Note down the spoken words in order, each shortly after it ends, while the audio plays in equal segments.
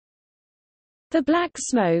The black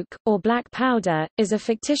smoke, or black powder, is a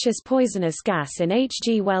fictitious poisonous gas in H.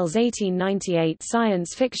 G. Wells' 1898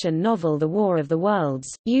 science fiction novel The War of the Worlds,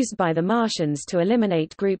 used by the Martians to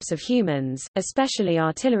eliminate groups of humans, especially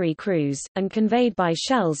artillery crews, and conveyed by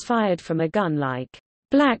shells fired from a gun-like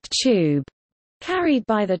black tube, carried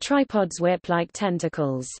by the tripod's whip-like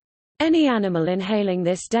tentacles. Any animal inhaling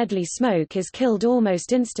this deadly smoke is killed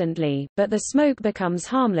almost instantly, but the smoke becomes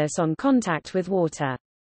harmless on contact with water.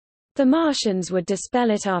 The Martians would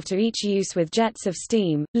dispel it after each use with jets of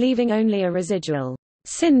steam, leaving only a residual,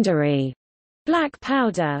 cindery, black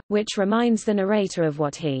powder, which reminds the narrator of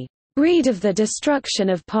what he read of the destruction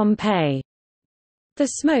of Pompeii. The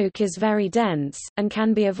smoke is very dense, and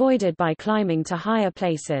can be avoided by climbing to higher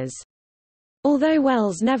places. Although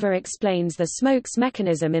Wells never explains the smoke's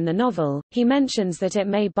mechanism in the novel, he mentions that it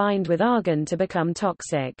may bind with argon to become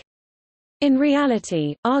toxic. In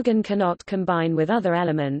reality, argon cannot combine with other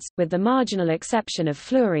elements, with the marginal exception of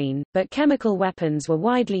fluorine, but chemical weapons were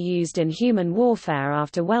widely used in human warfare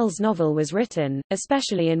after Wells' novel was written,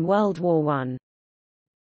 especially in World War I.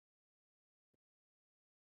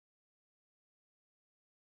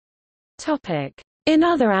 In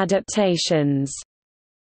other adaptations,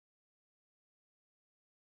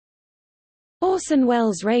 Orson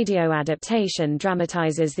Welles' radio adaptation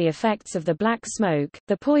dramatizes the effects of the black smoke.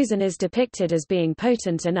 The poison is depicted as being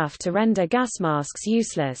potent enough to render gas masks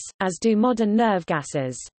useless, as do modern nerve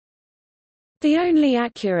gases. The only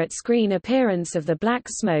accurate screen appearance of the black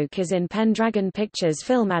smoke is in Pendragon Pictures'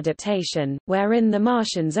 film adaptation, wherein the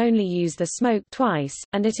Martians only use the smoke twice,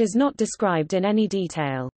 and it is not described in any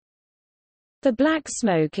detail. The black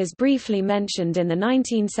smoke is briefly mentioned in the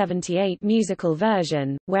 1978 musical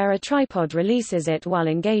version, where a tripod releases it while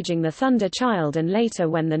engaging the Thunder Child and later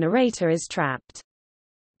when the narrator is trapped.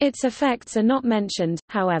 Its effects are not mentioned,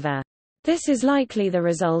 however. This is likely the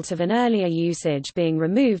result of an earlier usage being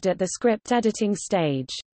removed at the script editing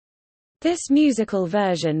stage. This musical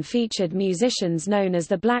version featured musicians known as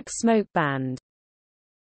the Black Smoke Band.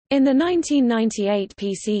 In the 1998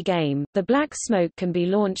 PC game, the black smoke can be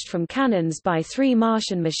launched from cannons by 3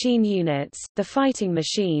 Martian machine units, the Fighting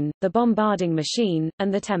Machine, the Bombarding Machine,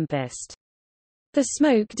 and the Tempest. The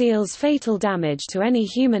smoke deals fatal damage to any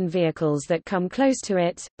human vehicles that come close to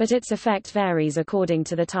it, but its effect varies according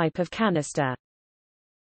to the type of canister.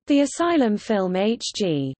 The Asylum film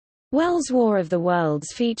H.G. Wells' War of the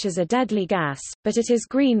Worlds features a deadly gas, but it is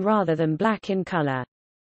green rather than black in color.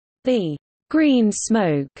 The green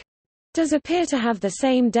smoke does appear to have the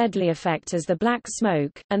same deadly effect as the black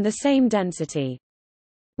smoke, and the same density.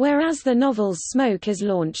 Whereas the novel's smoke is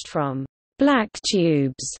launched from black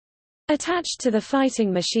tubes attached to the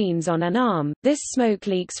fighting machines on an arm, this smoke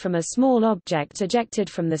leaks from a small object ejected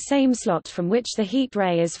from the same slot from which the heat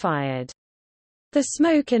ray is fired. The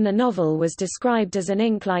smoke in the novel was described as an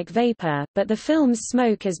ink-like vapor, but the film's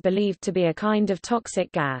smoke is believed to be a kind of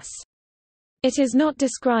toxic gas. It is not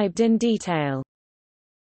described in detail.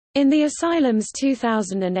 In the Asylum's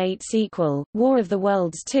 2008 sequel, War of the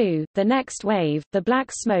Worlds 2, The Next Wave, the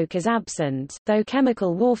black smoke is absent, though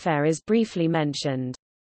chemical warfare is briefly mentioned.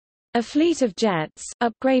 A fleet of jets,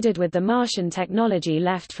 upgraded with the Martian technology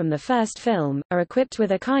left from the first film, are equipped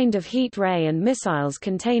with a kind of heat ray and missiles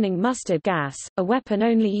containing mustard gas, a weapon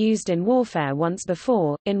only used in warfare once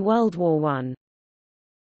before, in World War I.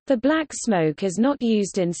 The black smoke is not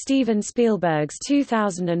used in Steven Spielberg's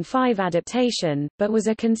 2005 adaptation, but was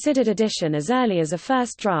a considered addition as early as a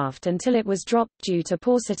first draft until it was dropped due to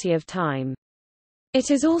paucity of time. It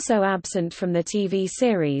is also absent from the TV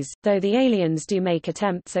series, though the aliens do make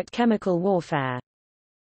attempts at chemical warfare.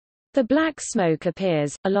 The black smoke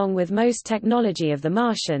appears, along with most technology of the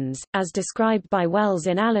Martians, as described by Wells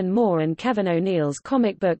in Alan Moore and Kevin O'Neill's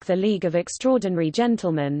comic book The League of Extraordinary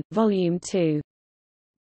Gentlemen, Volume 2.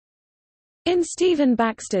 In Stephen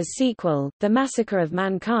Baxter's sequel, The Massacre of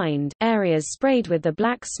Mankind, areas sprayed with the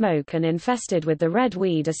black smoke and infested with the red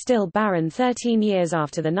weed are still barren 13 years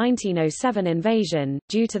after the 1907 invasion,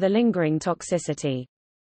 due to the lingering toxicity.